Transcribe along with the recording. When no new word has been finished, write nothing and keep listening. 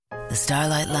the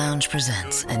Starlight Lounge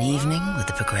presents An Evening with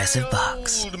the Progressive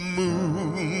Box. Old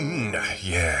moon,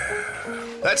 yeah.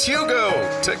 That's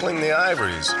Hugo, tickling the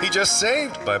ivories. He just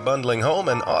saved by bundling home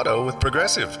and auto with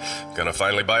Progressive. Gonna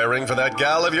finally buy a ring for that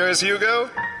gal of yours, Hugo?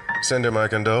 Send her my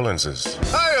condolences.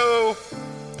 Hi-oh!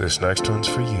 This next one's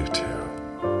for you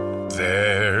two.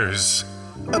 There's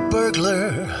a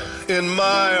burglar in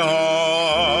my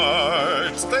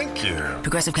heart. Thank you.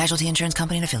 Progressive Casualty Insurance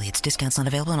Company and Affiliates. Discounts not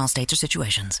available in all states or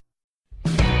situations.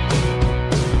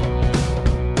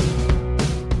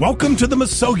 Welcome to the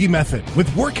MISOGI Method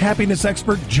with work happiness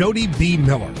expert Jody B.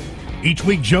 Miller. Each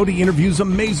week, Jody interviews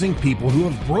amazing people who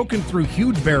have broken through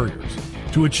huge barriers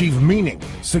to achieve meaning,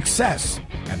 success,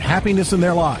 and happiness in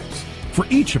their lives. For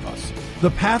each of us, the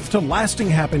path to lasting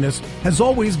happiness has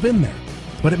always been there,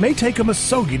 but it may take a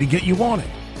MISOGI to get you on it.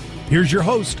 Here's your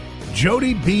host,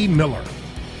 Jody B. Miller.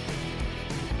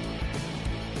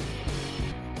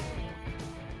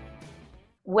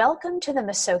 Welcome to the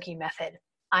MISOGI Method.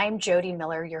 I'm Jody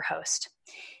Miller, your host.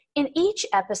 In each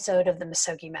episode of the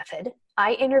MISOGI Method,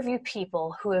 I interview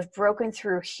people who have broken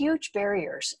through huge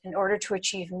barriers in order to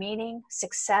achieve meaning,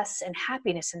 success, and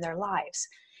happiness in their lives.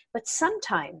 But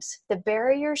sometimes the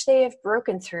barriers they have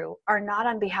broken through are not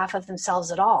on behalf of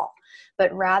themselves at all,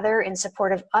 but rather in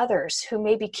support of others who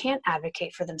maybe can't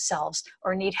advocate for themselves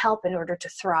or need help in order to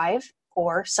thrive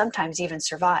or sometimes even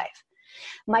survive.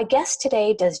 My guest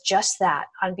today does just that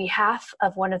on behalf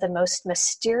of one of the most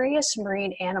mysterious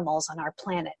marine animals on our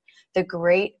planet, the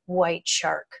great white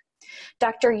shark.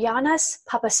 Dr. Yannis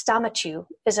Papastamtiou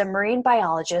is a marine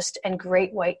biologist and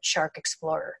great white shark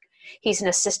explorer. He's an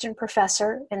assistant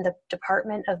professor in the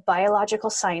Department of Biological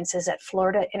Sciences at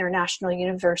Florida International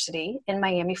University in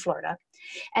Miami, Florida,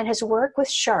 and his work with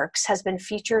sharks has been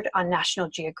featured on National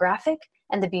Geographic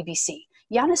and the BBC.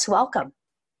 Yannis, welcome.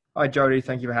 Hi, Jody.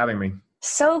 Thank you for having me.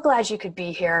 So glad you could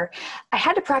be here. I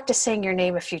had to practice saying your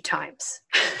name a few times.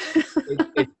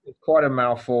 It's quite a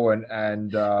mouthful,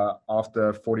 and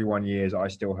after 41 years, I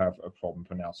still have a problem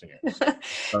pronouncing it.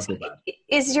 Don't feel bad.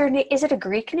 Is it a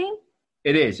Greek name?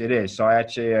 It is. So I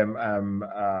actually have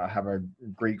a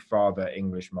Greek father,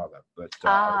 English mother, but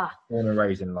I was born and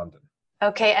raised in London.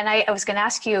 Okay, and I was going to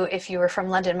ask you if you were from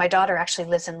London. My daughter actually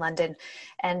lives in London,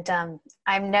 and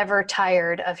I'm never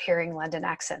tired of hearing London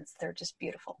accents. They're just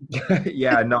beautiful.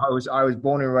 Yeah, no, I was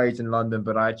born and raised in London,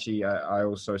 but I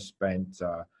also spent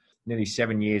nearly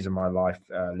 7 years of my life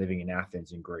living in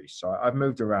Athens in Greece. So I've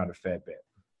moved around a fair bit.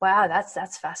 Wow,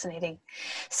 that's fascinating.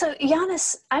 So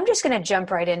Yannis, I'm just going to jump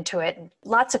right into it.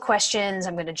 Lots of questions.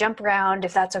 I'm going to jump around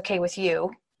if that's okay with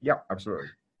you. Yeah, absolutely.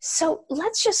 So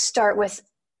let's just start with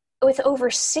over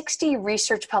 60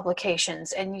 research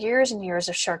publications and years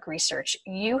of shark research,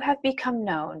 you have become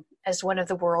known as one of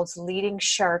the world's leading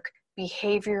shark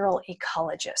behavioral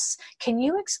ecologists. Can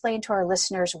you explain to our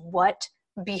listeners what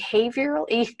behavioral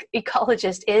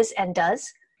ecologist is and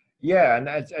does? Yeah, and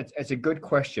it's a good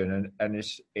question, and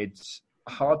it's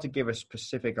hard to give a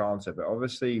specific answer, but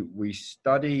obviously we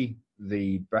study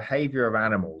the behavior of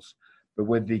animals, but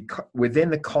within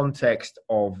the context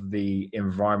of the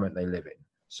environment they live in.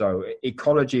 So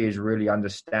ecology is really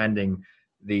understanding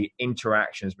the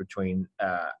interactions between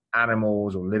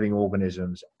animals or living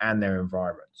organisms and their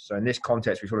environment. So in this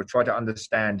context, we sort of try to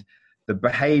understand the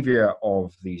behavior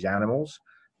of these animals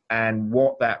and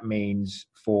what that means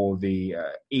for the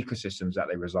ecosystems that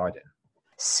they reside in.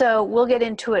 So we'll get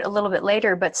into it a little bit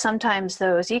later, but sometimes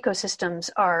those ecosystems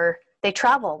they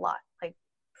travel a lot. Like,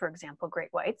 for example, great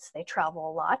whites, they travel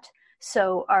a lot.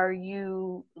 So are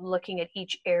you looking at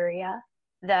each area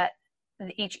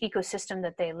each ecosystem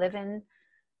that they live in,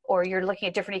 or you're looking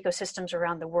at different ecosystems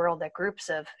around the world that groups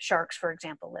of sharks, for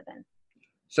example, live in?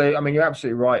 So, I mean, you're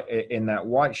absolutely right in that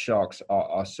white sharks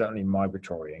are certainly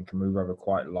migratory and can move over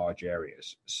quite large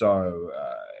areas. So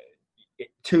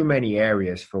too many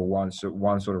areas for one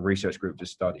sort of research group to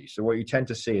study. So what you tend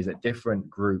to see is that different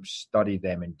groups study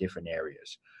them in different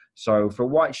areas. So for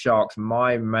white sharks,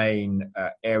 my main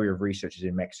area of research is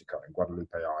in Mexico, in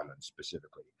Guadalupe Island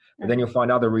specifically. But then you'll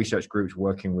find other research groups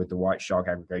working with the white shark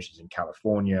aggregations in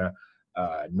California,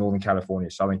 Northern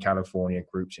California, Southern California,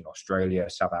 groups in Australia,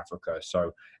 South Africa.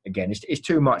 So again, it's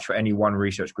too much for any one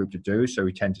research group to do. So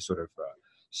we tend to sort of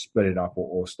split it up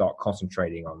or start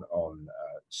concentrating on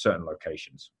certain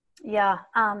locations. Yeah,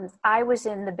 I was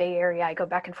in the Bay Area. I go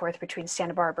back and forth between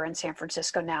Santa Barbara and San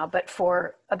Francisco now, but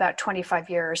for about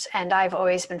 25 years. And I've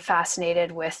always been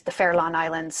fascinated with the Farallon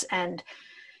Islands and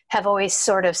have always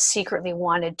sort of secretly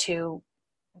wanted to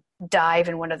dive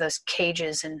in one of those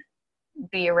cages and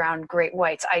be around great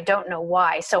whites. I don't know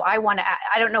why. So I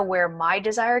don't know where my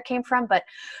desire came from, but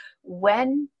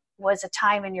when was a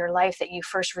time in your life that you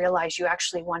first realized you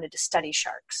actually wanted to study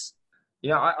sharks?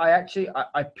 Yeah,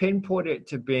 I pinpointed it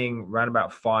to being around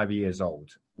about 5 years old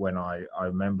when I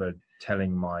remember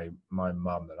telling my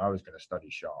mum that I was going to study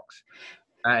sharks.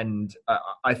 And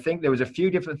I think there was a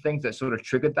few different things that sort of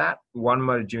triggered that. One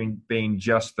motive being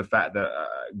just the fact that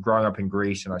growing up in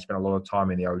Greece, and I spent a lot of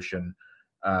time in the ocean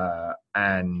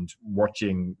and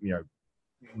watching,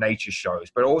 nature shows.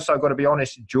 But also, I've got to be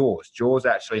honest, Jaws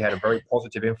actually had a very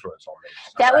positive influence on me.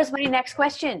 So that was my next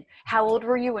question. How old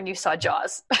were you when you saw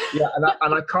Jaws? Yeah,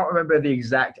 and I can't remember the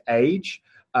exact age.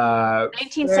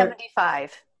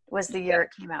 1975 was the year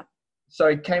it came out. So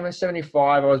it came in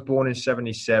 75. I was born in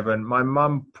 77. My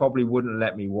mum probably wouldn't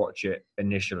let me watch it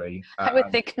initially. I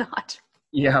would think not.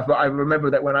 Yeah, but I remember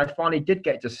that when I finally did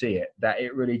get to see it, that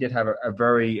it really did have a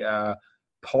very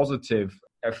positive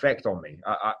effect on me.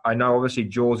 I know obviously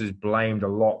Jaws is blamed a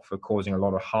lot for causing a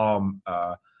lot of harm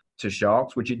to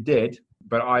sharks, which it did.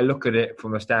 But I look at it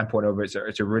from the standpoint of it's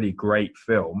a really great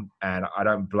film, and I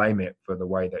don't blame it for the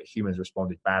way that humans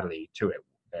responded badly to it.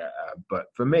 But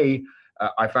for me,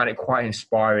 I found it quite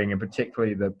inspiring, and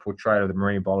particularly the portrayal of the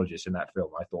marine biologist in that film.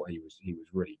 I thought he was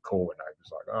really cool, and I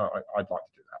was like, oh, I'd like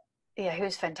to do that. Yeah, he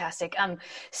was fantastic.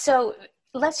 So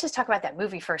let's just talk about that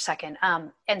movie for a second,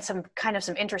 and some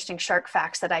interesting shark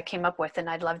facts that I came up with, and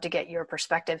I'd love to get your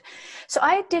perspective. So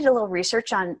I did a little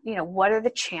research on, what are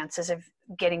the chances of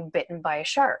getting bitten by a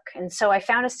shark? And so I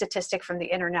found a statistic from the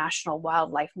International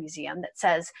Wildlife Museum that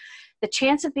says the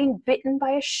chance of being bitten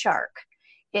by a shark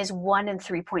is 1 in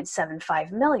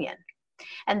 3.75 million.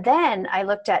 And then I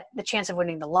looked at the chance of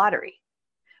winning the lottery,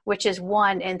 which is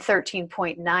 1 in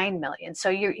 13.9 million. So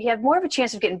you have more of a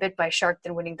chance of getting bit by a shark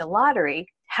than winning the lottery.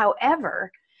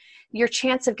 However, your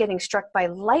chance of getting struck by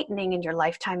lightning in your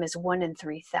lifetime is 1 in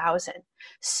 3,000.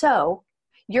 So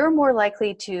you're more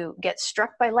likely to get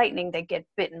struck by lightning than get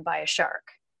bitten by a shark.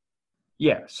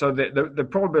 Yeah, so the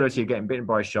probability of getting bitten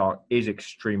by a shark is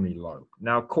extremely low.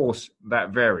 Now, of course,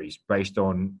 that varies based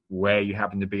on where you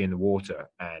happen to be in the water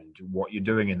and what you're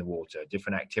doing in the water.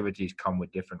 Different activities come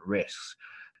with different risks.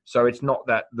 So it's not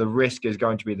that the risk is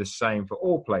going to be the same for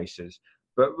all places,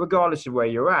 but regardless of where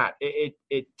you're at,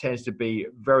 it tends to be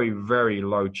very, very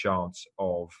low chance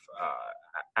of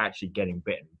actually getting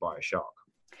bitten by a shark.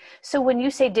 So when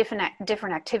you say different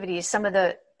activities, some of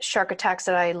the shark attacks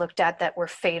that I looked at that were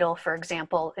fatal, for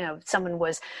example, someone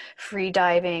was free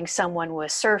diving, someone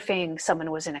was surfing,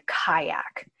 someone was in a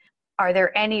kayak. Are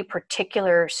there any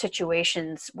particular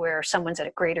situations where someone's at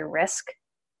a greater risk?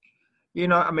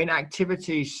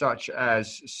 Activities such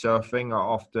as surfing are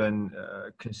often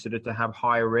considered to have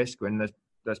higher risk, and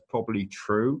that's probably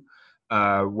true.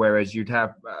 Whereas you'd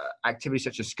have activities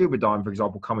such as scuba diving, for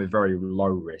example, come with very low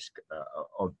risk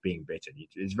of being bitten.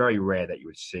 It's very rare that you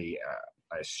would see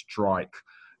a strike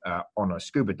on a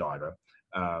scuba diver.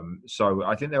 So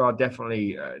I think there are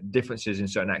definitely differences in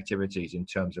certain activities in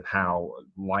terms of how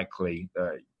likely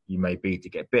you may be to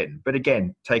get bitten. But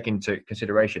again, take into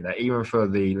consideration that even for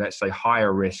the, let's say,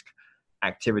 higher risk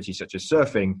activities such as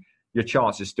surfing, your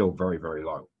chance is still very, very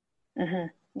low. Mm-hmm.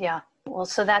 Yeah. Well,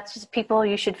 so that's just people,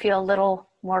 you should feel a little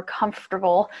more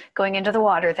comfortable going into the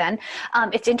water then.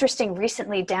 It's interesting,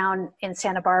 recently down in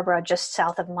Santa Barbara, just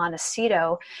south of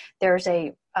Montecito, there's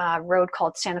a road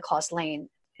called Santa Claus Lane.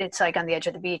 It's like on the edge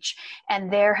of the beach.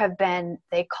 And there have been,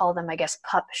 they call them, I guess,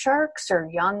 pup sharks or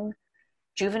young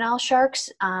juvenile sharks,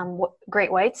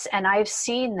 great whites. And I've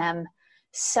seen them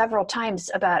several times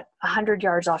about 100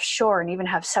 yards offshore and even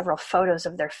have several photos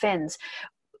of their fins.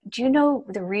 Do you know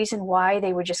the reason why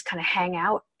they would just kind of hang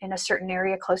out in a certain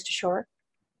area close to shore?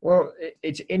 Well,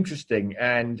 it's interesting.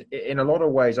 And in a lot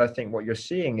of ways, I think what you're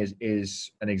seeing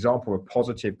is an example of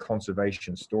positive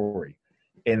conservation story,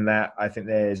 in that I think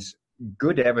there's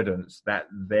good evidence that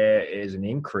there is an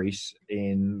increase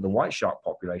in the white shark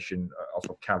population of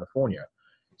California.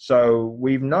 So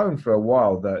we've known for a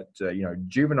while that,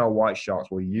 juvenile white sharks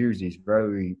will use these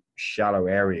very shallow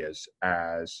areas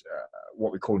as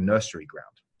what we call nursery ground.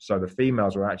 So the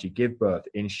females will actually give birth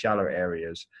in shallow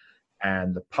areas,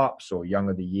 and the pups or young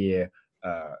of the year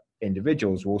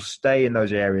individuals will stay in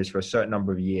those areas for a certain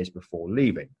number of years before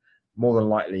leaving. More than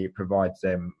likely, it provides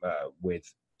them with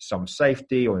some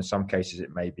safety, or in some cases,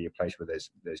 it may be a place where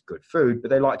there's good food, but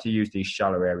they like to use these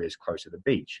shallow areas close to the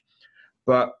beach.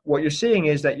 But what you're seeing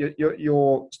is that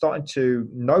you're starting to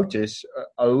notice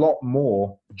a lot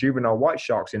more juvenile white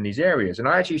sharks in these areas. And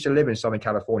I actually used to live in Southern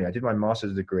California. I did my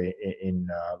master's degree in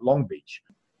Long Beach.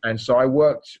 And so I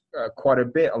worked quite a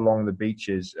bit along the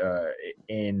beaches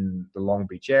in the Long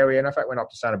Beach area. And in fact, went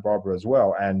up to Santa Barbara as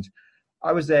well. And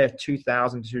I was there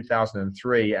 2000 to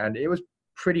 2003. And it was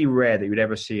pretty rare that you'd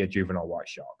ever see a juvenile white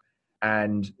shark.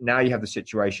 And now you have the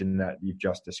situation that you've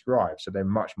just described. So they're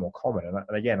much more common.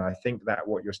 And again, I think that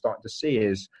what you're starting to see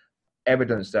is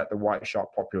evidence that the white shark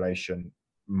population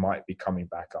might be coming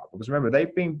back up. Because remember,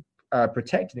 they've been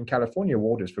protected in California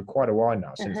waters for quite a while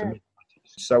now, since the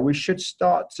mid-90s. So we should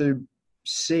start to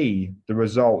see the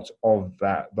results of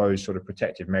those sort of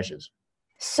protective measures.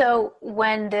 So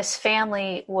when this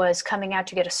family was coming out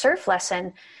to get a surf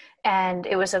lesson, and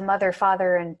it was a mother,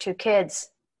 father, and 2 kids,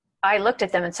 I looked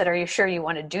at them and said, "Are you sure you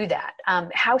want to do that?"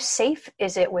 How safe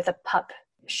is it with a pup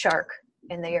shark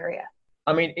in the area?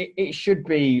 I mean, it should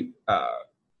be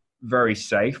very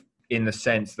safe in the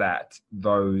sense that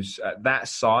those that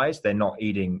size, they're not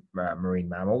eating marine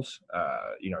mammals.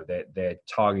 They're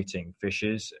targeting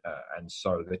fishes, and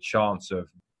so the chance of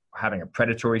having a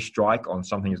predatory strike on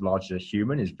something as large as a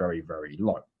human is very, very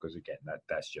low. Because again,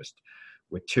 that's just,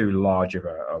 we're too large of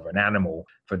an animal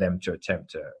for them to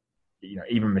attempt to,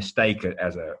 even mistake it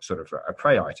as a sort of a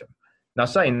prey item. Now,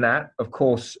 saying that, of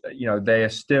course, they are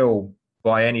still,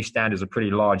 by any standards, a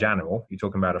pretty large animal. You're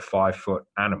talking about a 5-foot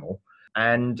animal,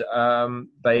 and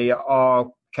they are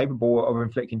capable of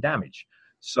inflicting damage.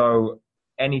 So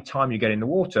anytime you get in the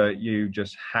water, you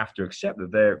just have to accept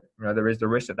that there is the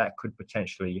risk that could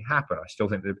potentially happen. I still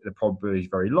think that the probability is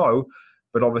very low,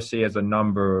 but obviously as the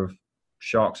number of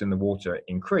sharks in the water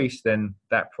increase, then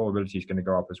that probability is going to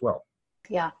go up as well.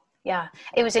 Yeah.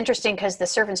 It was interesting because the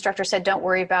surf instructor said, "Don't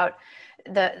worry about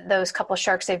those couple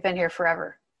sharks. They've been here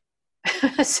forever."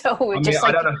 So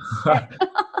I don't know.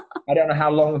 I don't know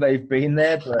how long they've been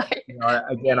there, but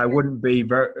again, I wouldn't be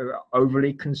very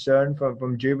overly concerned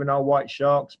from juvenile white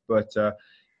sharks, but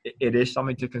it is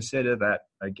something to consider that,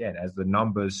 again, as the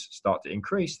numbers start to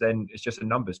increase, then it's just a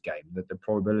numbers game, that the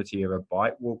probability of a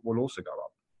bite will also go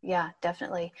up. Yeah,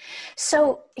 definitely.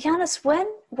 So, Yannis, when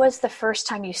was the first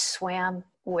time you swam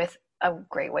with a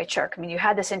great white shark? I mean, you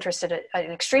had this interest at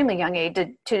an extremely young age.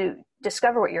 To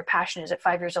discover what your passion is at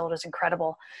 5 years old is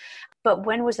incredible. But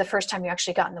when was the first time you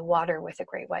actually got in the water with a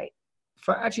great white?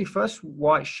 First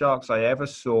white sharks I ever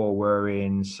saw were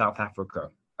in South Africa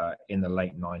in the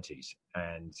late 90s.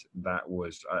 And that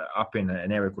was up in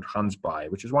an area called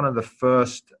Huntsby, which is one of the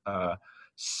first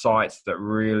sites that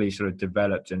really sort of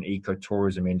developed an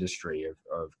ecotourism industry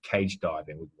of cage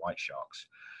diving with white sharks.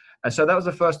 And so that was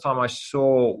the first time I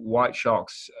saw white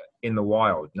sharks in the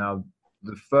wild. Now,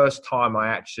 the first time I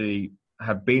actually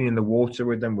have been in the water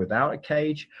with them without a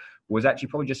cage was actually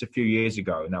probably just a few years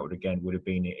ago. And that would have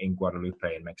been in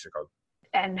Guadalupe in Mexico.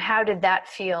 And how did that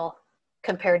feel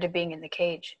compared to being in the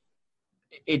cage?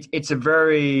 It's a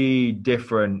very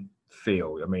different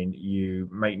feel. I mean, you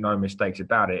make no mistakes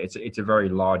about it. It's a very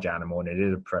large animal, and it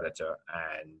is a predator,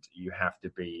 and you have to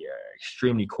be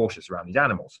extremely cautious around these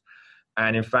animals.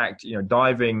 And in fact,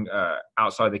 diving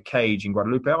outside the cage in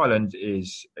Guadalupe Island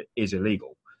is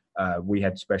illegal. We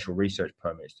had special research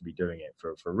permits to be doing it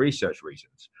for research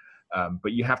reasons.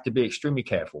 But you have to be extremely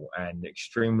careful and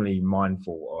extremely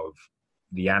mindful of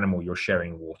the animal you're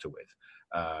sharing water with.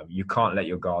 You can't let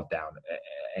your guard down at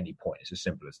any point. It's as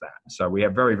simple as that. So we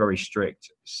have very, very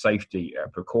strict safety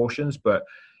precautions, but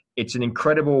it's an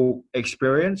incredible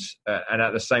experience. And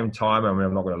at the same time, I mean,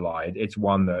 I'm not going to lie, it's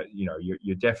one that,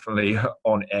 you're definitely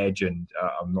on edge, and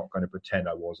I'm not going to pretend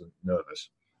I wasn't nervous.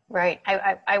 Right.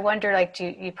 I wonder,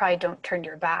 you probably don't turn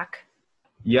your back.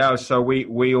 Yeah. So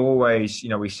we always,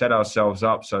 we set ourselves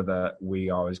up so that we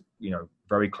are,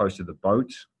 very close to the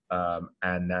boat,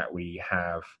 and that we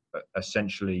have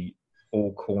essentially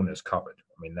all corners covered.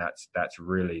 I mean, that's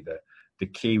really the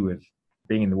key with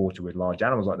being in the water with large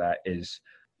animals like that is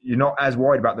you're not as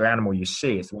worried about the animal you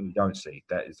see. It's the one you don't see.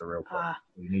 That is the real problem.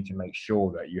 You need to make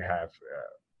sure that you have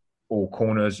all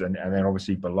corners and then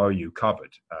obviously below you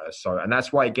covered. And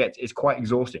that's why it's quite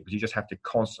exhausting, because you just have to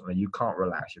constantly, you can't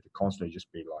relax. You have to constantly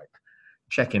just be like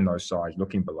checking those sides,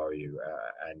 looking below you,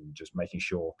 and just making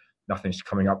sure nothing's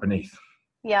coming up beneath.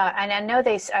 Yeah, and I know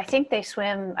I think they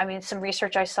swim, I mean, some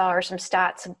research I saw or some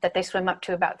stats that they swim up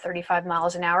to about 35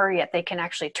 miles an hour, yet they can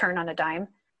actually turn on a dime.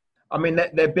 I mean,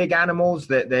 they're big animals.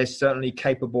 They're certainly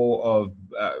capable of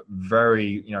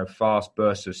very, fast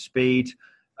bursts of speed,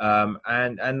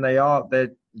 and they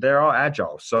are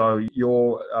agile. So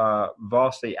you're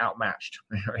vastly outmatched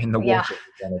in the water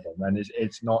with one of them, and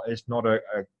it's not a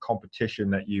competition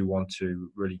that you want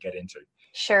to really get into.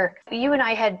 Sure. You and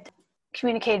I had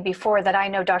communicated before that I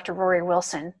know Dr. Rory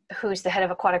Wilson, who's the head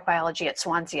of aquatic biology at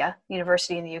Swansea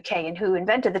University in the UK, and who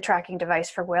invented the tracking device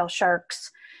for whale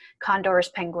sharks condors,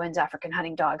 penguins, African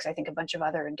hunting dogs, I think a bunch of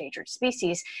other endangered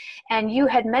species. And you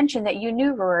had mentioned that you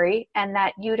knew Rory and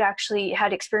that you'd actually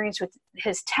had experience with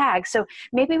his tag. So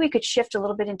maybe we could shift a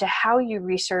little bit into how you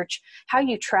research, how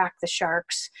you track the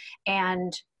sharks,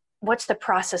 and what's the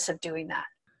process of doing that?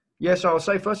 Yes, I'll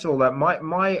say first of all that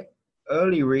my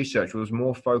early research was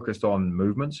more focused on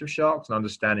movements of sharks and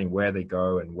understanding where they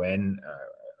go and when,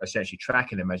 essentially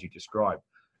tracking them as you described.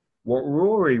 What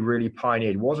Rory really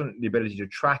pioneered wasn't the ability to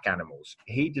track animals.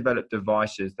 He developed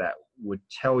devices that would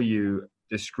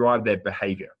describe their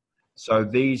behavior. So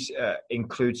these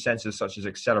include sensors such as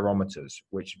accelerometers,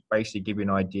 which basically give you an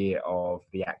idea of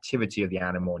the activity of the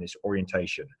animal and its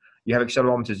orientation. You have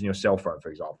accelerometers in your cell phone,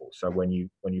 for example. So when you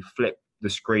flip the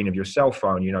screen of your cell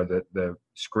phone, you know that the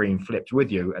screen flips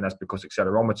with you, and that's because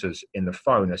accelerometers in the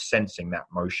phone are sensing that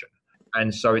motion.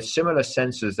 And so it's similar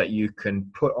sensors that you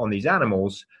can put on these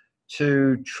animals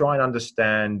to try and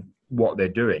understand what they're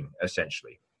doing,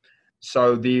 essentially.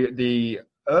 So the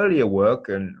earlier work,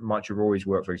 and much of Rory's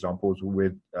work, for example, was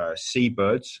with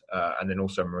seabirds, and then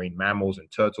also marine mammals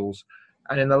and turtles.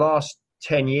 And in the last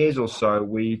 10 years or so,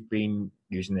 we've been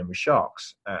using them with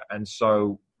sharks. And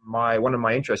so one of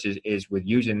my interests is with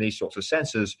using these sorts of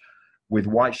sensors with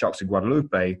white sharks in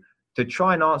Guadalupe to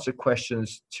try and answer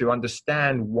questions to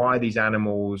understand why these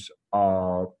animals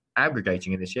are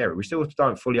aggregating in this area. We still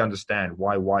don't fully understand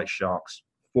why white sharks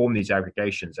form these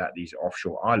aggregations at these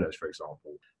offshore islands, for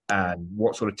example, and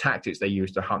what sort of tactics they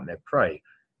use to hunt their prey.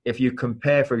 If you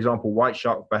compare, for example, white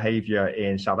shark behavior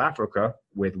in South Africa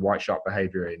with white shark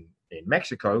behavior in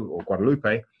Mexico or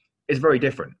Guadalupe, it's very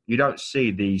different. You don't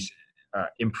see these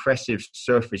impressive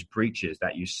surface breaches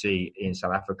that you see in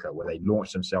South Africa where they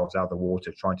launch themselves out of the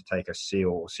water trying to take a seal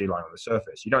or sea lion on the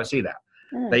surface. You don't see that.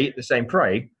 They eat the same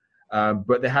prey,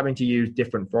 but they're having to use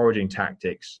different foraging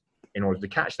tactics in order to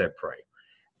catch their prey.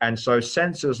 And so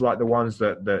sensors like the ones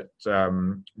that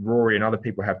Rory and other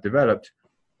people have developed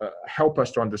help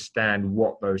us to understand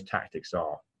what those tactics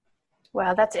are.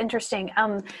 Wow, that's interesting.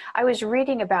 I was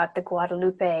reading about the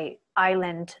Guadalupe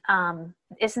Island.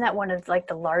 Isn't that one of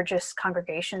the largest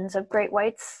congregations of great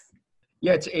whites?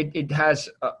 Yeah, it has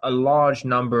a large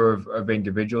number of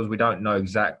individuals. We don't know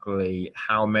exactly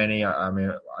how many. I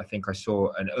mean, I think I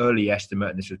saw an early estimate,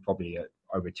 and this was probably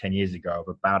over 10 years ago, of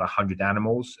about 100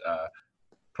 animals.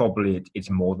 Probably it's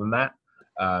more than that,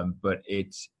 but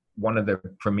it's one of the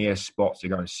premier spots to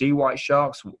go and see white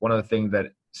sharks. One of the things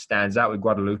that stands out with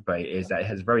Guadalupe is that it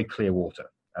has very clear water.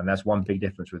 And that's one big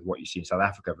difference with what you see in South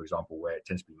Africa, for example, where it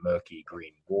tends to be murky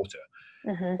green water.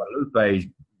 Mm-hmm. Guadalupe is,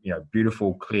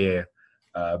 beautiful, clear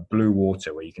blue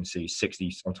water where you can see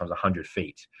 60, sometimes 100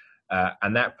 feet.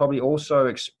 And that probably also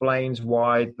explains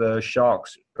why the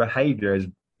sharks' behavior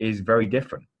is very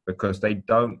different, because they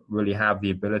don't really have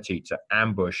the ability to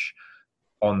ambush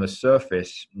on the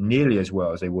surface nearly as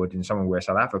well as they would in somewhere where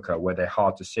South Africa, where they're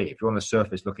hard to see. If you're on the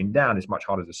surface looking down, it's much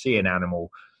harder to see an animal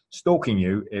stalking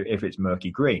you if it's murky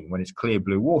green. When it's clear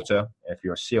blue water, if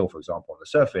you're a seal, for example, on the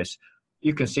surface,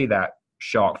 you can see that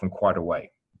shark from quite a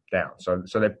way down. So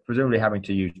they're presumably having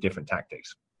to use different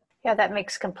tactics. Yeah, that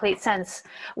makes complete sense.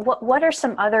 What are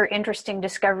some other interesting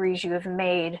discoveries you have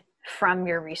made from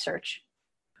your research?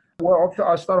 Well,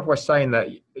 I'll start off by saying that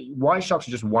white sharks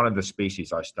are just one of the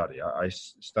species I study. I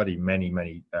study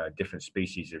many different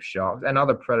species of sharks and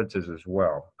other predators as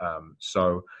well.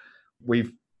 So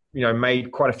we've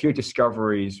made quite a few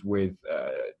discoveries with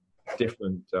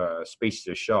different species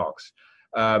of sharks.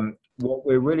 What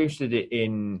we're really interested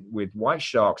in with white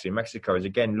sharks in Mexico is,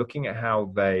 again, looking at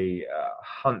how they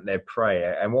hunt their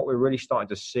prey. And what we're really starting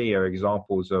to see are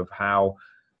examples of how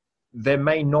there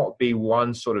may not be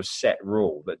one sort of set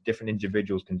rule, that different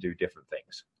individuals can do different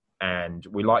things. And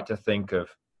we like to think of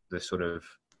the sort of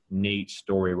neat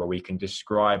story where we can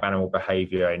describe animal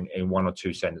behavior in one or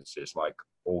two sentences, like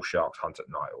all sharks hunt at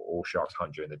night or all sharks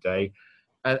hunt during the day.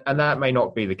 And that may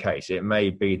not be the case. It may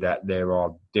be that there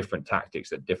are different tactics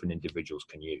that different individuals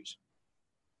can use.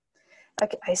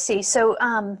 Okay, I see. So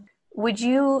would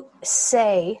you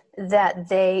say that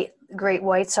great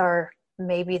whites are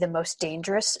maybe the most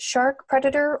dangerous shark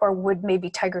predator, or would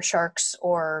maybe tiger sharks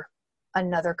or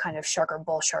another kind of shark or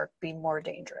bull shark be more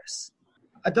dangerous?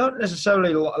 I don't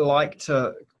necessarily like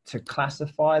to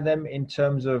classify them in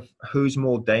terms of who's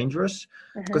more dangerous,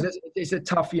 because it's a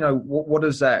tough,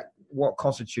 what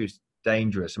constitutes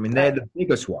dangerous? I mean, they're the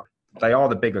biggest one. They are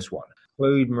the biggest one.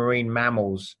 Include marine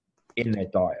mammals in their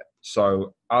diet.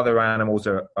 So other animals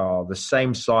are the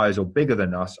same size or bigger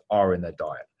than us are in their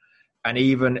diet. And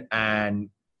even an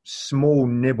small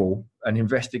nibble, an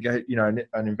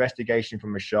investigation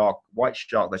from a white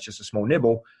shark that's just a small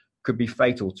nibble, could be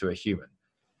fatal to a human.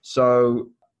 So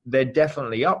they're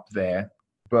definitely up there,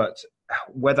 but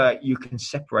whether you can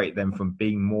separate them from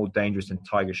being more dangerous than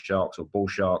tiger sharks or bull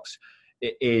sharks,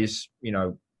 it is,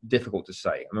 difficult to say.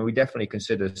 I mean, we definitely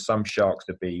consider some sharks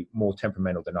to be more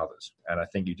temperamental than others. And I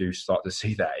think you do start to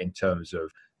see that in terms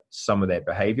of some of their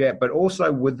behavior, but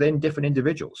also within different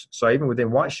individuals. So even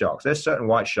within white sharks, there's certain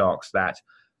white sharks that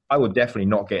I would definitely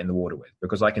not get in the water with,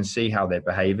 because I can see how they're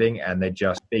behaving and they're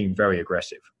just being very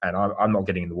aggressive. And I'm not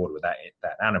getting in the water with that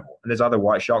animal. And there's other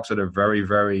white sharks that are very,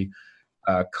 very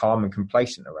calm and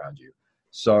complacent around you.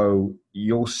 So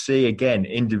you'll see, again,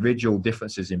 individual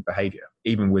differences in behavior,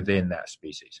 even within that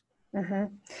species. Mm-hmm.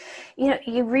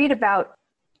 You read about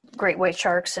great white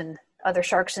sharks and other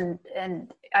sharks,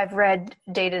 and I've read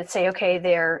data that say, okay,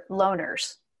 they're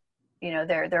loners.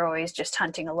 They're always just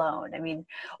hunting alone. I mean,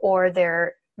 or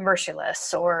they're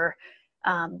merciless,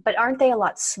 but aren't they a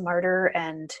lot smarter?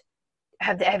 And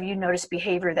have you noticed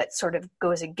behavior that sort of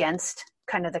goes against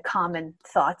kind of the common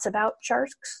thoughts about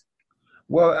sharks?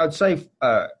 Well, I'd say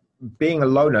being a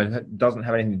loner doesn't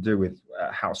have anything to do with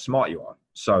how smart you are.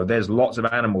 So there's lots of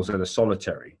animals that are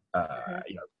solitary.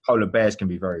 Polar bears can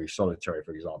be very solitary,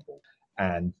 for example,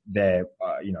 and they're,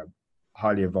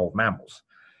 highly evolved mammals.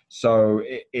 So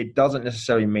it doesn't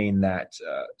necessarily mean that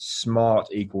smart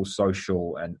equals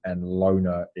social and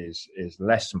loner is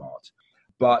less smart.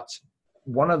 But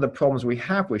one of the problems we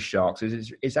have with sharks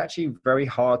is it's actually very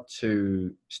hard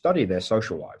to study their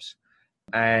social lives.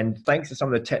 And thanks to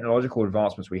some of the technological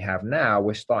advancements we have now,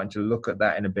 we're starting to look at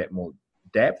that in a bit more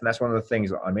depth. And that's one of the things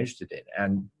that I'm interested in.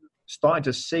 And starting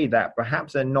to see that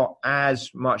perhaps they're not as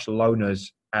much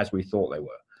loners as we thought they were.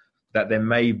 That there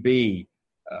may be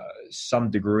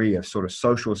some degree of sort of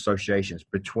social associations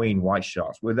between white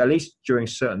sharks, with at least during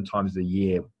certain times of the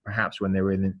year, perhaps when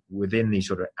they're within these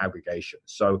sort of aggregations.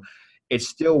 So it's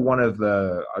still one of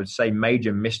the, I would say,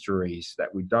 major mysteries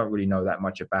that we don't really know that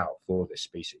much about for this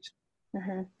species.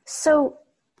 Mm-hmm. So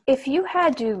if you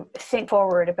had to think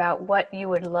forward about what you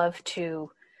would love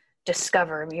to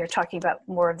discover, I mean, you're talking about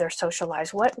more of their social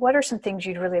lives, what are some things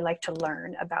you'd really like to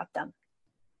learn about them?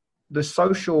 The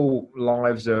social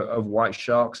lives of white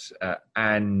sharks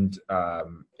and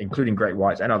including great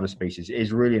whites and other species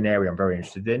is really an area I'm very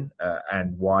interested in,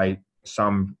 and why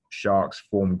some sharks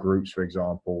form groups, for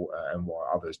example, and why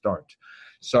others don't.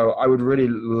 So I would really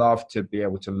love to be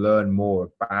able to learn more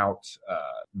about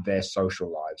their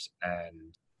social lives,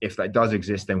 and if that does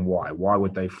exist, then why? Why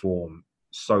would they form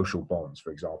social bonds,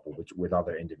 for example, with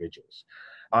other individuals?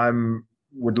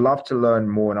 Would love to learn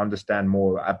more and understand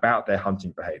more about their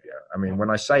hunting behavior. I mean, when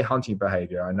I say hunting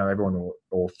behavior, I know everyone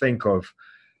will think of,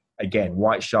 again,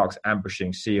 white sharks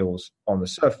ambushing seals on the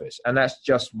surface, and that's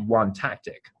just one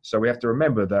tactic. So we have to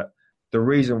remember that the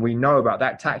reason we know about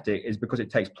that tactic is because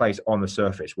it takes place on the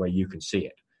surface where you can see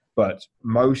it. But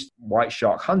most white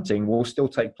shark hunting will still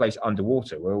take place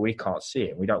underwater where we can't see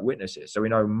it. We don't witness it. So we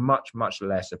know much, much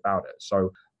less about it.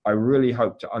 So I really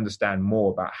hope to understand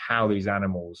more about how these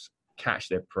animals catch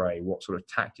their prey, what sort of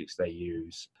tactics they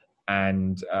use,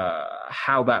 and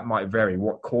how that might vary,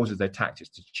 what causes their tactics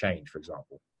to change, for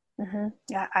example. Mm-hmm.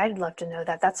 Yeah, I'd love to know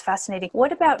that. That's fascinating.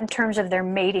 What about in terms of their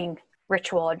mating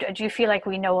ritual? Do you feel like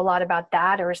we know a lot about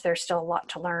that, or is there still a lot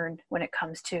to learn when it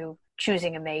comes to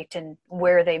choosing a mate and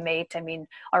where they mate? I mean,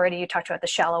 already you talked about the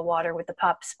shallow water with the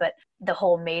pups, but the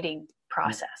whole mating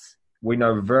process. We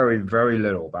know very, very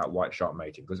little about white shark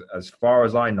mating because, as far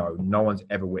as I know, no one's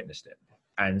ever witnessed it.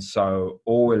 And so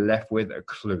all we're left with are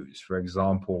clues. For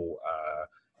example,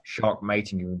 shark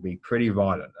mating can be pretty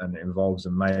violent, and it involves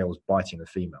the males biting the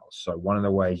females. So one of the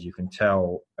ways you can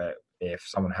tell if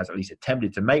someone has at least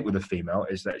attempted to mate with a female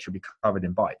is that it should be covered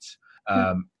in bites.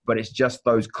 But it's just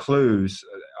those clues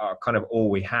are kind of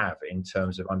all we have in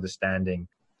terms of understanding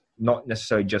not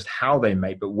necessarily just how they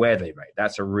mate, but where they mate.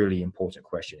 That's a really important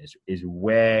question, is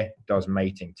where does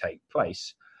mating take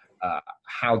place?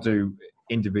 How do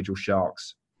individual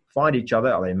sharks find each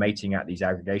other? Are they mating at these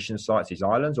aggregation sites, these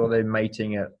islands, or are they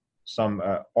mating at some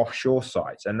offshore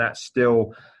sites? And that's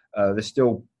still, there's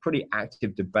still pretty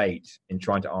active debate in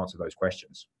trying to answer those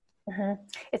questions. Mm-hmm.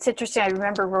 It's interesting. I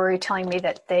remember Rory telling me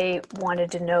that they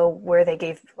wanted to know where they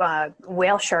gave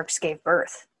whale sharks gave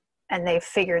birth, and they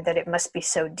figured that it must be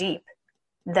so deep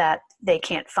that they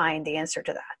can't find the answer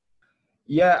to that.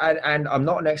 Yeah, and I'm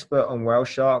not an expert on whale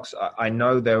sharks. I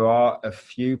know there are a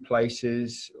few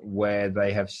places where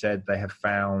they have said they have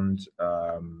found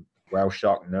whale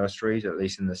shark nurseries, at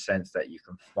least in the sense that you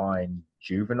can find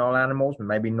juvenile animals,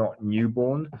 maybe not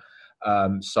newborn.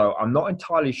 So I'm not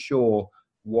entirely sure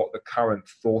what the current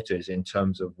thought is in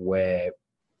terms of where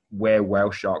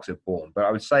whale sharks are born. But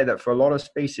I would say that for a lot of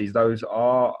species, those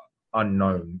are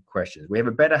unknown questions. We have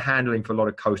a better handling for a lot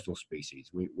of coastal species.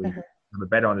 We have a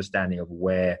better understanding of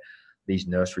where these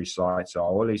nursery sites are,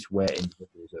 or at least where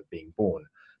individuals are being born.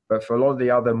 But for a lot of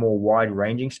the other more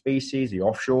wide-ranging species, the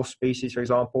offshore species, for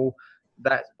example,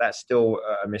 that's still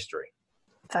a mystery.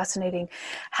 Fascinating.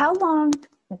 How long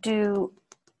do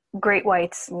great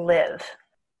whites live?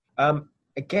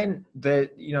 Again,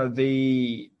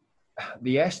 the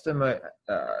estimate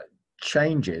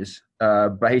changes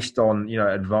based on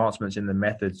advancements in the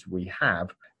methods we have,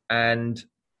 and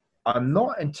I'm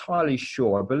not entirely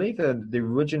sure. I believe that the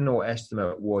original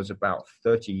estimate was about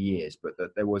 30 years, but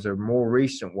that there was a more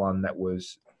recent one that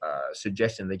was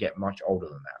suggesting they get much older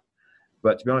than that.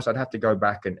 But to be honest, I'd have to go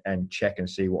back and check and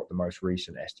see what the most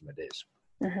recent estimate is.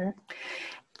 Mm-hmm.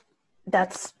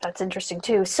 That's interesting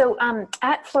too. So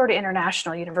at Florida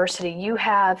International University, do you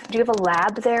have a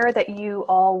lab there that you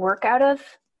all work out of?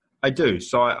 I do.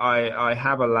 So I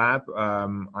have a lab.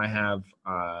 I have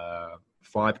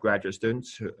 5 graduate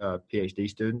students, PhD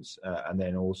students, and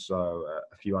then also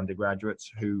a few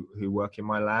undergraduates who work in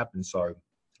my lab. And so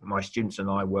my students and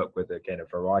I work with, again, a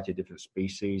variety of different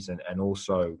species and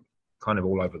also kind of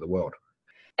all over the world.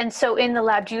 And so in the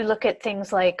lab, do you look at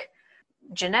things like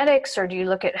genetics, or do you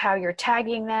look at how you're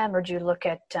tagging them, or do you look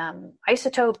at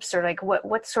isotopes, or like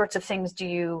what sorts of things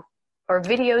or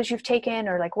videos you've taken,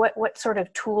 or like what sort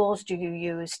of tools do you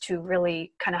use to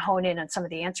really kind of hone in on some of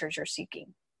the answers you're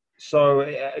seeking? So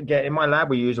again, in my lab,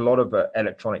 we use a lot of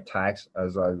electronic tags.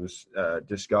 As I was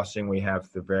discussing, we have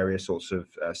the various sorts of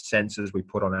sensors we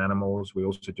put on animals. We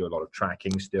also do a lot of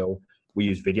tracking still. We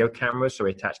use video cameras, so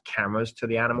we attach cameras to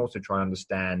the animals to try and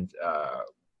understand,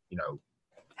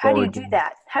 How do you do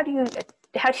that? How do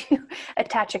you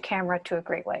attach a camera to a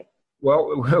great white?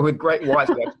 Well, with great whites,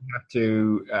 we actually have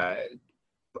to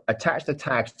attach the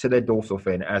tags to their dorsal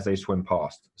fin as they swim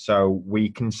past. So we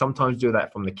can sometimes do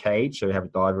that from the cage. So you have a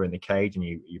diver in the cage and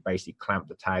you basically clamp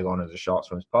the tag on as the shark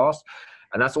swims past.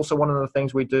 And that's also one of the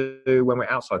things we do when we're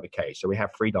outside the cage. So we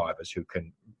have free divers who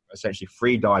can essentially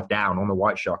free dive down on the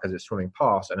white shark as it's swimming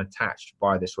past and attach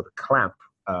by this sort of clamp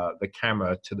the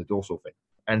camera to the dorsal fin.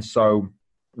 And so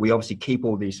we obviously keep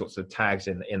all these sorts of tags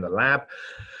in the lab.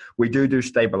 We do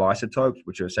stable isotopes,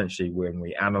 which are essentially when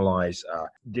we analyze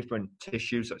different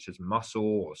tissues such as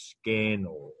muscle or skin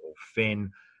or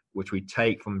fin, which we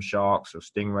take from sharks or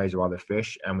stingrays or other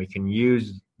fish, and we can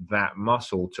use that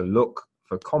muscle to look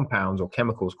for compounds or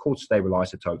chemicals called stable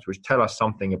isotopes, which tell us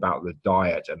something about the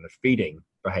diet and the feeding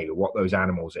behavior, what those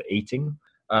animals are eating.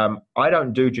 I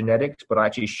don't do genetics, but I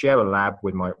actually share a lab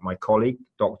with my colleague,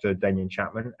 Dr. Damian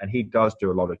Chapman, and he does do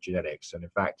a lot of genetics. And in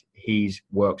fact, he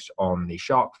works on the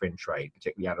shark fin trade,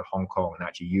 particularly out of Hong Kong, and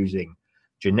actually using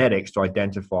genetics to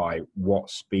identify what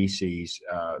species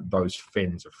those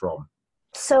fins are from.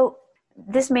 So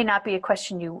this may not be a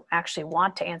question you actually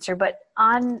want to answer, but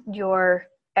on your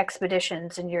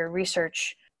expeditions and your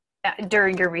research,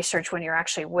 during your research when you're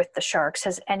actually with the sharks,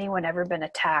 has anyone ever been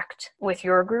attacked with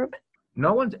your group?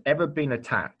 No one's ever been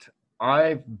attacked.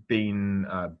 I've been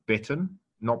bitten,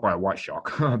 not by a white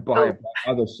shark, by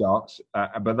other sharks,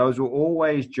 but those were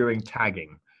always during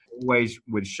tagging, always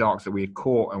with sharks that we had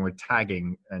caught and were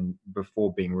tagging and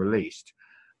before being released.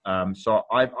 So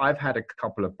I've had a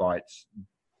couple of bites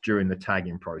during the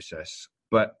tagging process,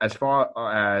 but as far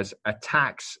as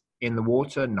attacks in the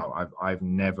water, no, I've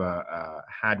never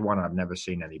had one. I've never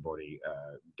seen anybody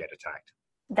get attacked.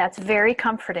 That's very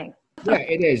comforting. Yeah,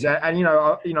 it is, and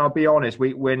I'll be honest.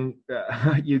 When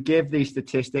you give these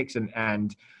statistics,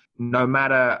 and no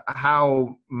matter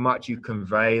how much you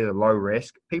convey the low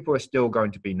risk, people are still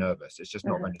going to be nervous. It's just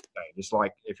not going to change. It's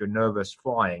like if you're nervous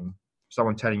flying,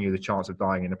 someone telling you the chance of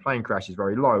dying in a plane crash is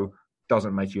very low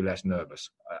doesn't make you less nervous.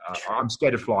 I'm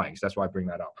scared of flying, so that's why I bring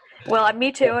that up. Well,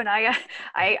 me too, and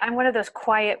I'm one of those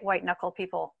quiet white knuckle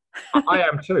people. I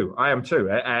am too.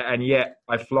 And yet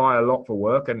I fly a lot for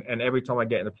work, and every time I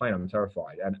get in the plane, I'm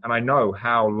terrified. And I know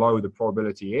how low the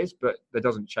probability is, but that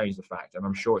doesn't change the fact. And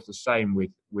I'm sure it's the same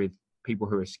with people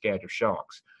who are scared of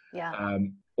sharks. Yeah.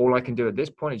 All I can do at this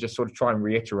point is just sort of try and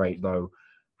reiterate, though,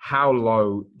 how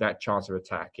low that chance of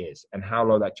attack is and how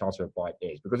low that chance of a bite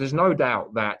is. Because there's no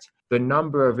doubt that the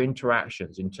number of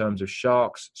interactions in terms of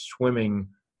sharks swimming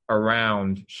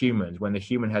around humans when the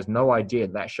human has no idea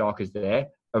that shark is there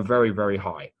are very, very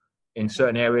high. In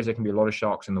certain areas, there can be a lot of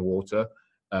sharks in the water.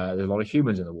 There's a lot of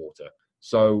humans in the water.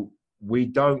 So we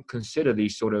don't consider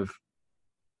these sort of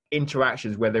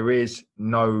interactions where there is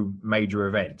no major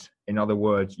event. In other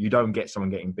words, you don't get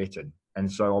someone getting bitten.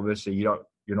 And so obviously you're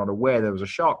not aware there was a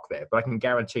shark there. But I can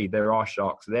guarantee there are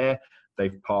sharks there.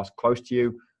 They've passed close to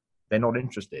you. They're not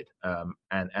interested.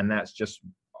 And that's just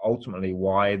ultimately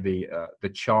why the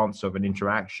chance of an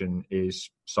interaction is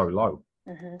so low.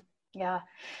 Mm-hmm. Yeah.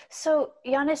 So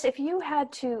Yannis, if you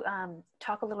had to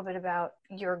talk a little bit about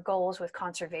your goals with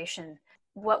conservation,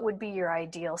 what would be your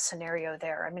ideal scenario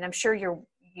there? I mean, I'm sure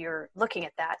you're looking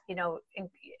at that.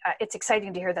 It's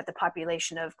exciting to hear that the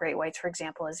population of great whites, for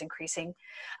example, is increasing.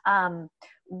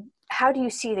 How do you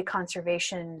see the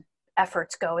conservation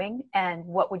efforts going, and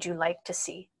what would you like to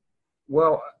see?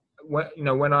 Well,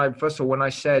 when I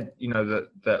said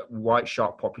that white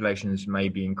shark populations may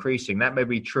be increasing, that may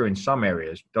be true in some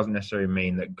areas. Doesn't necessarily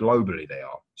mean that globally they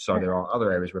are. So there are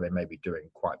other areas where they may be doing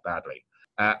quite badly.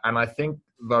 And I think,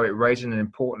 though, it raises an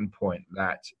important point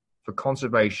that for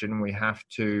conservation, we have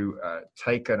to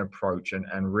take an approach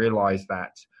and realize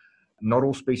that not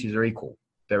all species are equal.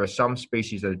 There are some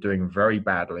species that are doing very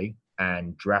badly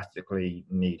and drastically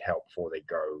need help before they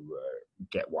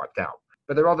get wiped out.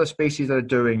 But there are other species that are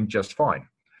doing just fine.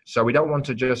 So we don't want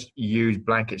to just use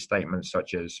blanket statements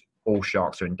such as all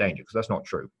sharks are in danger, because that's not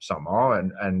true. Some are,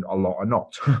 and a lot are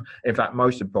not. In fact,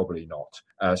 most are probably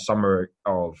not. Some are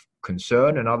of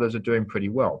concern, and others are doing pretty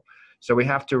well. So we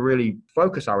have to really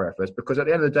focus our efforts, because at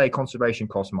the end of the day, conservation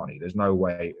costs money. There's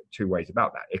two ways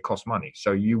about that. It costs money.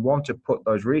 So you want to put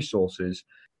those resources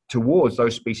towards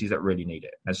those species that really need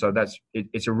it. And so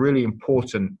it's a really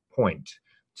important point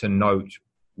to note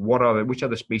which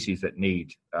other species that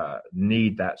need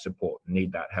that support,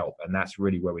 need that help. And that's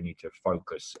really where we need to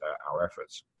focus our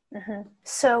efforts. Mm-hmm.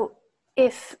 So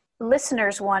if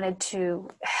listeners wanted to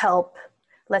help,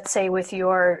 let's say with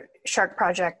your shark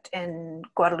project in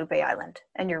Guadalupe Island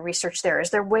and your research there,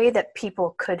 is there a way that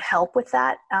people could help with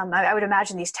that? I would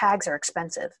imagine these tags are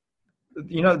expensive.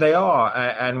 They are.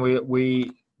 And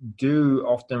we do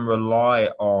often rely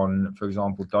on, for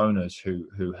example, donors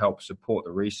who help support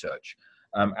the research.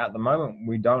 At the moment,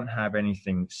 we don't have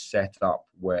anything set up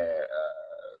where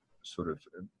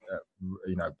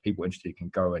people interested can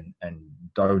go and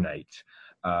donate.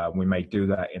 We may do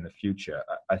that in the future.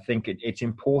 I think it's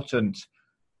important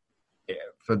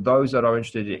for those that are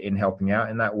interested in helping out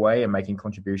in that way and making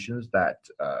contributions that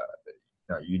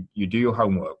you do your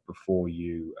homework before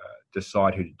you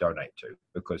decide who to donate to,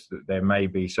 because there may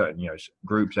be certain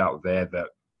groups out there that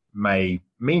may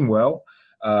mean well,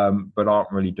 but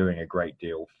aren't really doing a great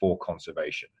deal for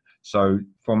conservation. So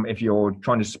if you're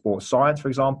trying to support science, for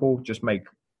example, just make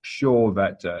sure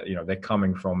that they're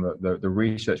coming from the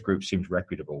research group seems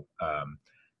reputable,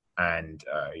 and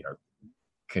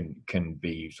can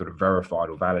be sort of verified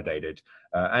or validated.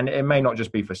 And it may not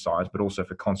just be for science, but also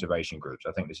for conservation groups.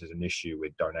 I think this is an issue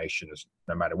with donations,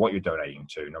 no matter what you're donating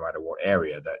to, no matter what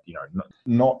area, that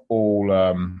not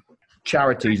all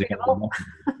charities are going to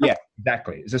be. Yeah,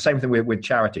 exactly. It's the same thing with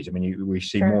charities. I mean, we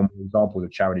see more and more examples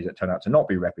of charities that turn out to not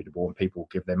be reputable, and people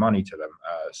give their money to them.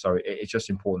 So it's just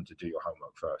important to do your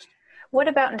homework first. What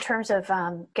about in terms of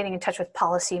getting in touch with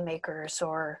policymakers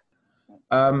or?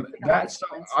 I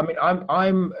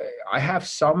have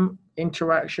some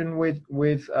interaction with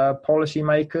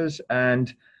policymakers,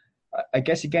 and I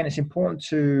guess again it's important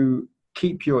to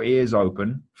keep your ears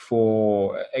open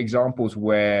for examples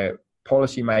where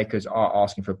policymakers are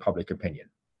asking for public opinion.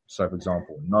 So, for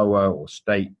example, NOAA or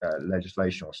state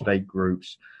legislation or state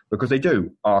groups, because they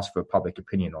do ask for public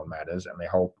opinion on matters, and they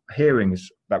hold hearings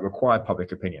that require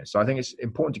public opinion. So I think it's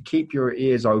important to keep your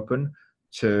ears open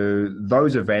to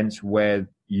those events where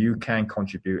you can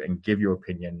contribute and give your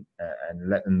opinion and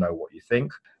let them know what you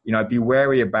think. Be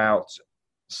wary about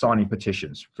signing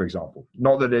petitions, for example.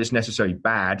 Not that it's necessarily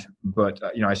bad, but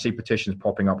I see petitions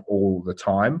popping up all the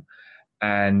time,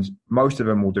 and most of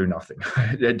them will do nothing.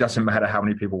 It doesn't matter how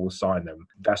many people will sign them.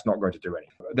 That's not going to do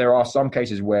anything. There are some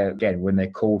cases where, again, when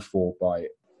they're called for by,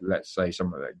 let's say,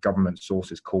 some of the government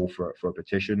sources call for a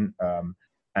petition,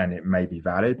 and it may be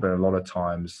valid, but a lot of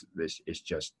times this is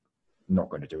just not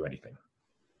going to do anything.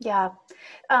 Yeah.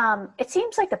 It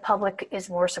seems like the public is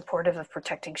more supportive of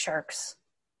protecting sharks.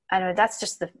 I know that's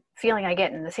just the feeling I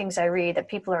get and the things I read, that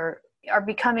people are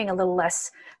becoming a little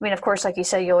less, I mean, of course, like you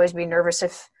say, you always be nervous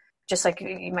just like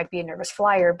you might be a nervous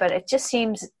flyer, but it just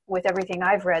seems with everything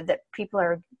I've read that people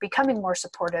are becoming more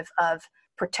supportive of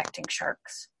protecting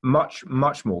sharks. Much,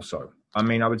 much more so. I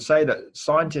mean, I would say that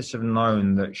scientists have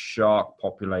known that shark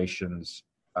populations,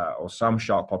 or some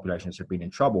shark populations, have been in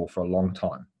trouble for a long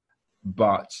time,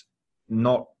 but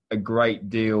not a great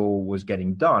deal was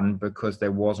getting done because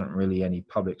there wasn't really any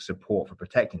public support for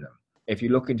protecting them. If you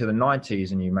look into the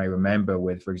 90s, and you may remember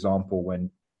for example, when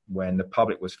the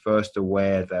public was first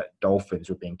aware that dolphins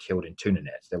were being killed in tuna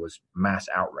nets, there was mass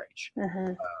outrage.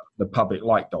 Mm-hmm. The public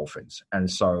liked dolphins. And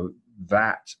so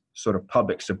that sort of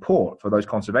public support for those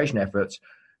conservation efforts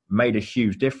made a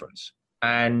huge difference.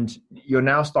 And you're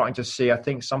now starting to see, I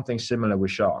think, something similar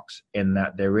with sharks in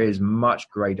that there is much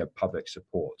greater public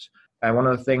support. And one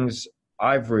of the things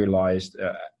I've realized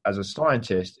as a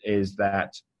scientist is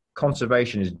that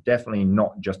conservation is definitely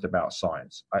not just about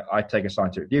science. I take a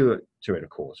scientific view to it, of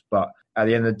course, but at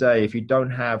the end of the day, if you don't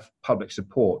have public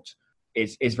support,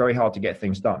 it's very hard to get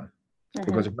things done.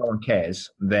 Because if no one cares,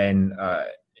 then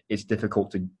it's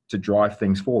difficult to drive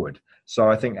things forward. So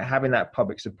I think having that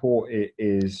public support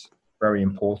is very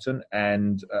important.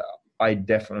 And I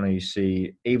definitely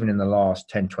see, even in the last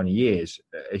 10, 20 years,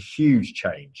 a huge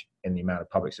change in the amount of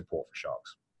public support for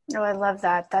sharks. Oh, I love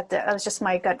that. That was just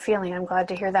my gut feeling. I'm glad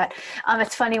to hear that.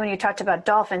 It's funny when you talked about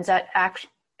dolphins, that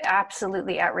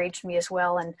absolutely outraged me as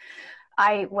well. And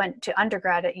I went to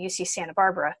undergrad at UC Santa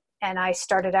Barbara, and I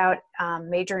started out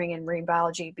majoring in marine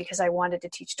biology because I wanted to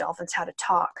teach dolphins how to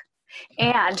talk.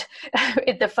 And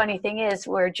the funny thing is,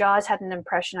 where Jaws had an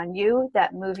impression on you,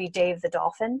 that movie Dave the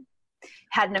Dolphin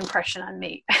had an impression on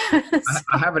me.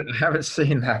 I haven't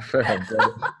seen that film.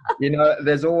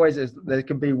 But, there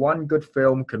can be one good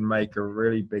film can make a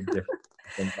really big difference. I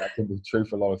think that can be true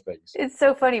for a lot of things. It's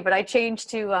so funny, but I changed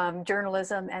to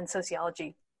journalism and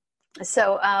sociology.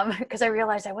 So, because I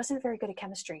realized I wasn't very good at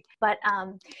chemistry. But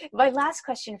my last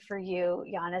question for you,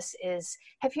 Yannis, is: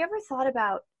 have you ever thought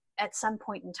about, at some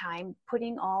point in time,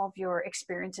 putting all of your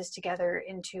experiences together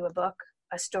into a book,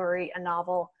 a story, a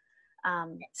novel,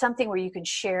 something where you can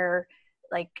share?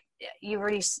 Like, you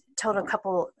already told a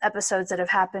couple episodes that have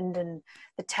happened, and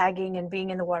the tagging and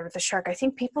being in the water with the shark. I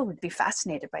think people would be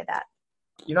fascinated by that.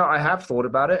 I have thought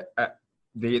about it.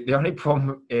 The only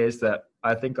problem is that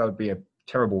I think I would be a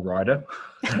terrible writer.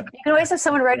 You can always have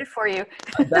someone write it for you.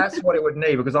 That's what it would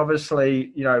need, because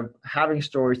obviously, having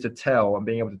stories to tell and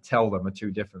being able to tell them are two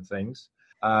different things.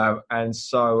 And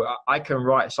so I can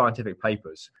write scientific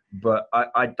papers, but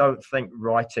I don't think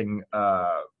writing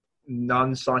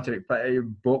non-scientific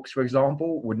books, for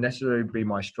example, would necessarily be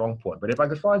my strong point. But if I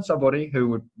could find somebody who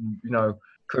would,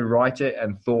 could write it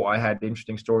and thought I had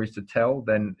interesting stories to tell,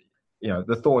 then,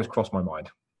 the thought has crossed my mind.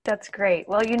 That's great.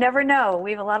 Well, you never know. We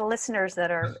have a lot of listeners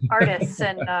that are artists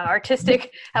and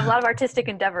artistic, have a lot of artistic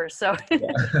endeavors. So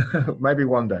maybe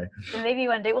one day. Maybe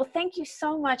one day. Well, thank you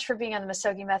so much for being on the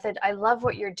MISOGI Method. I love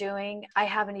what you're doing. I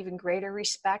have an even greater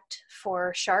respect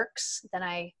for sharks than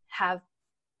I have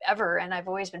ever, and I've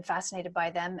always been fascinated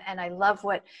by them. And I love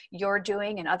what you're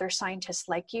doing and other scientists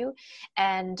like you.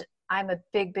 And I'm a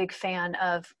big, big fan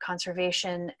of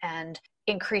conservation and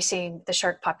increasing the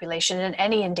shark population and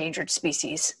any endangered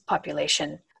species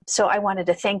population. So I wanted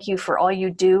to thank you for all you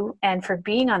do and for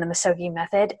being on the MISOGI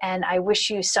Method. And I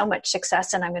wish you so much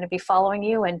success, and I'm going to be following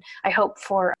you. And I hope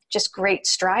for just great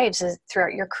strides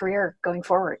throughout your career going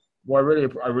forward. Well,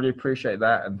 I really appreciate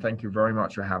that. And thank you very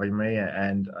much for having me.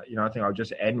 And, I think I'll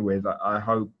just end with, I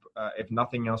hope, if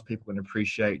nothing else, people can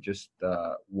appreciate just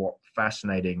what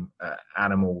fascinating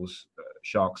animals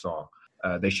sharks are.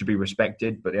 They should be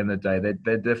respected, but at the end of the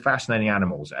day, they're fascinating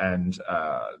animals, and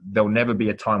there'll never be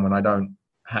a time when I don't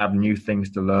have new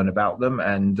things to learn about them,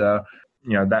 and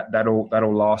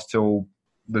that'll last till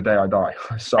the day I die.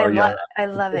 So I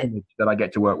love it that I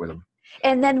get to work with them.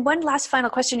 And then one last final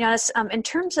question, Yannis. In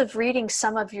terms of reading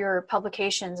some of your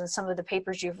publications and some of the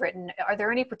papers you've written, are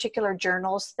there any particular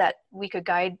journals that we could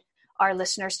guide our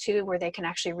listeners to where they can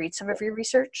actually read some of your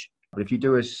research? But if you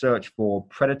do a search for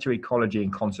predator ecology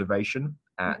and conservation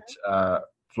at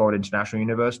Florida International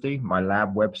University, my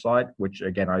lab website, which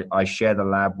again, I share the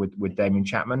lab with Damien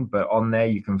Chapman, but on there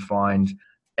you can find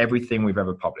everything we've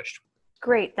ever published.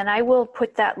 Great. Then I will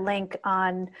put that link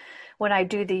on when I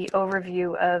do the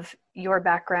overview of your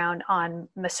background on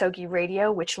MISOGI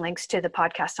Radio, which links to the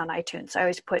podcast on iTunes. I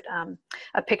always put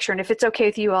a picture, and if it's okay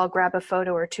with you, I'll grab a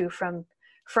photo or two from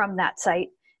that site,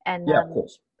 and of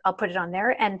course. I'll put it on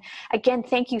there. And again,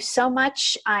 thank you so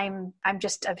much. I'm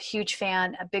just a huge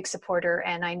fan, a big supporter,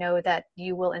 and I know that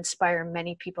you will inspire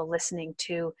many people listening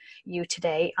to you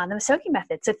today on the MISOGI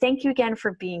Method. So thank you again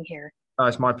for being here.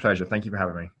 It's my pleasure. Thank you for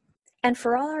having me. And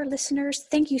for all our listeners,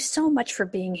 thank you so much for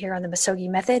being here on the MISOGI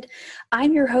Method.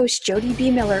 I'm your host, Jody B.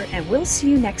 Miller, and we'll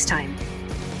see you next time.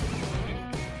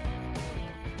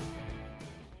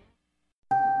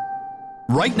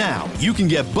 Right now, you can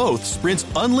get both Sprint's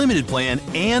unlimited plan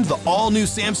and the all-new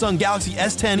Samsung Galaxy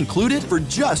S10 included for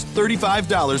just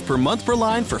 $35 per month per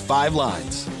line for 5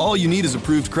 lines. All you need is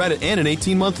approved credit and an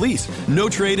 18-month lease. No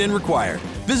trade-in required.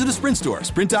 Visit a Sprint store,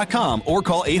 sprint.com, or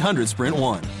call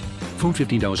 800-SPRINT-1. Phone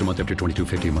 $15 a month after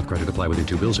 $22.50 a month. Credit apply within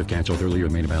 2 bills. If canceled earlier,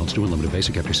 remain balance due. Unlimited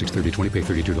basic after $630.20. Pay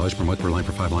 $32 per month per line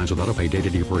for 5 lines with auto pay. Data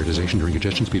deprioritization during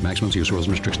congestion. Speed maximums. Use rules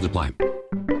and restrictions apply.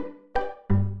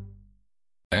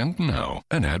 And Now,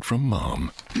 an ad from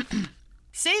Mom.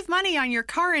 Save money on your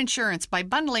car insurance by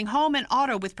bundling home and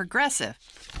auto with Progressive.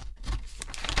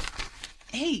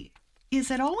 Hey,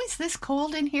 is it always this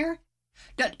cold in here?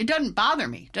 It doesn't bother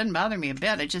me. It doesn't bother me a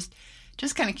bit. It just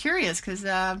kind of curious because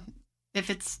if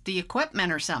it's the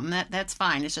equipment or something, that's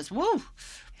fine. It's just, woo,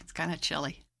 it's kind of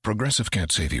chilly. Progressive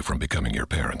can't save you from becoming your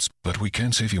parents, but we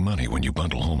can save you money when you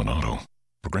bundle home and auto.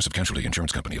 Progressive Casualty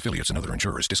Insurance Company, affiliates, and other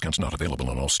insurers. Discounts not available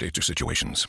in all states or situations.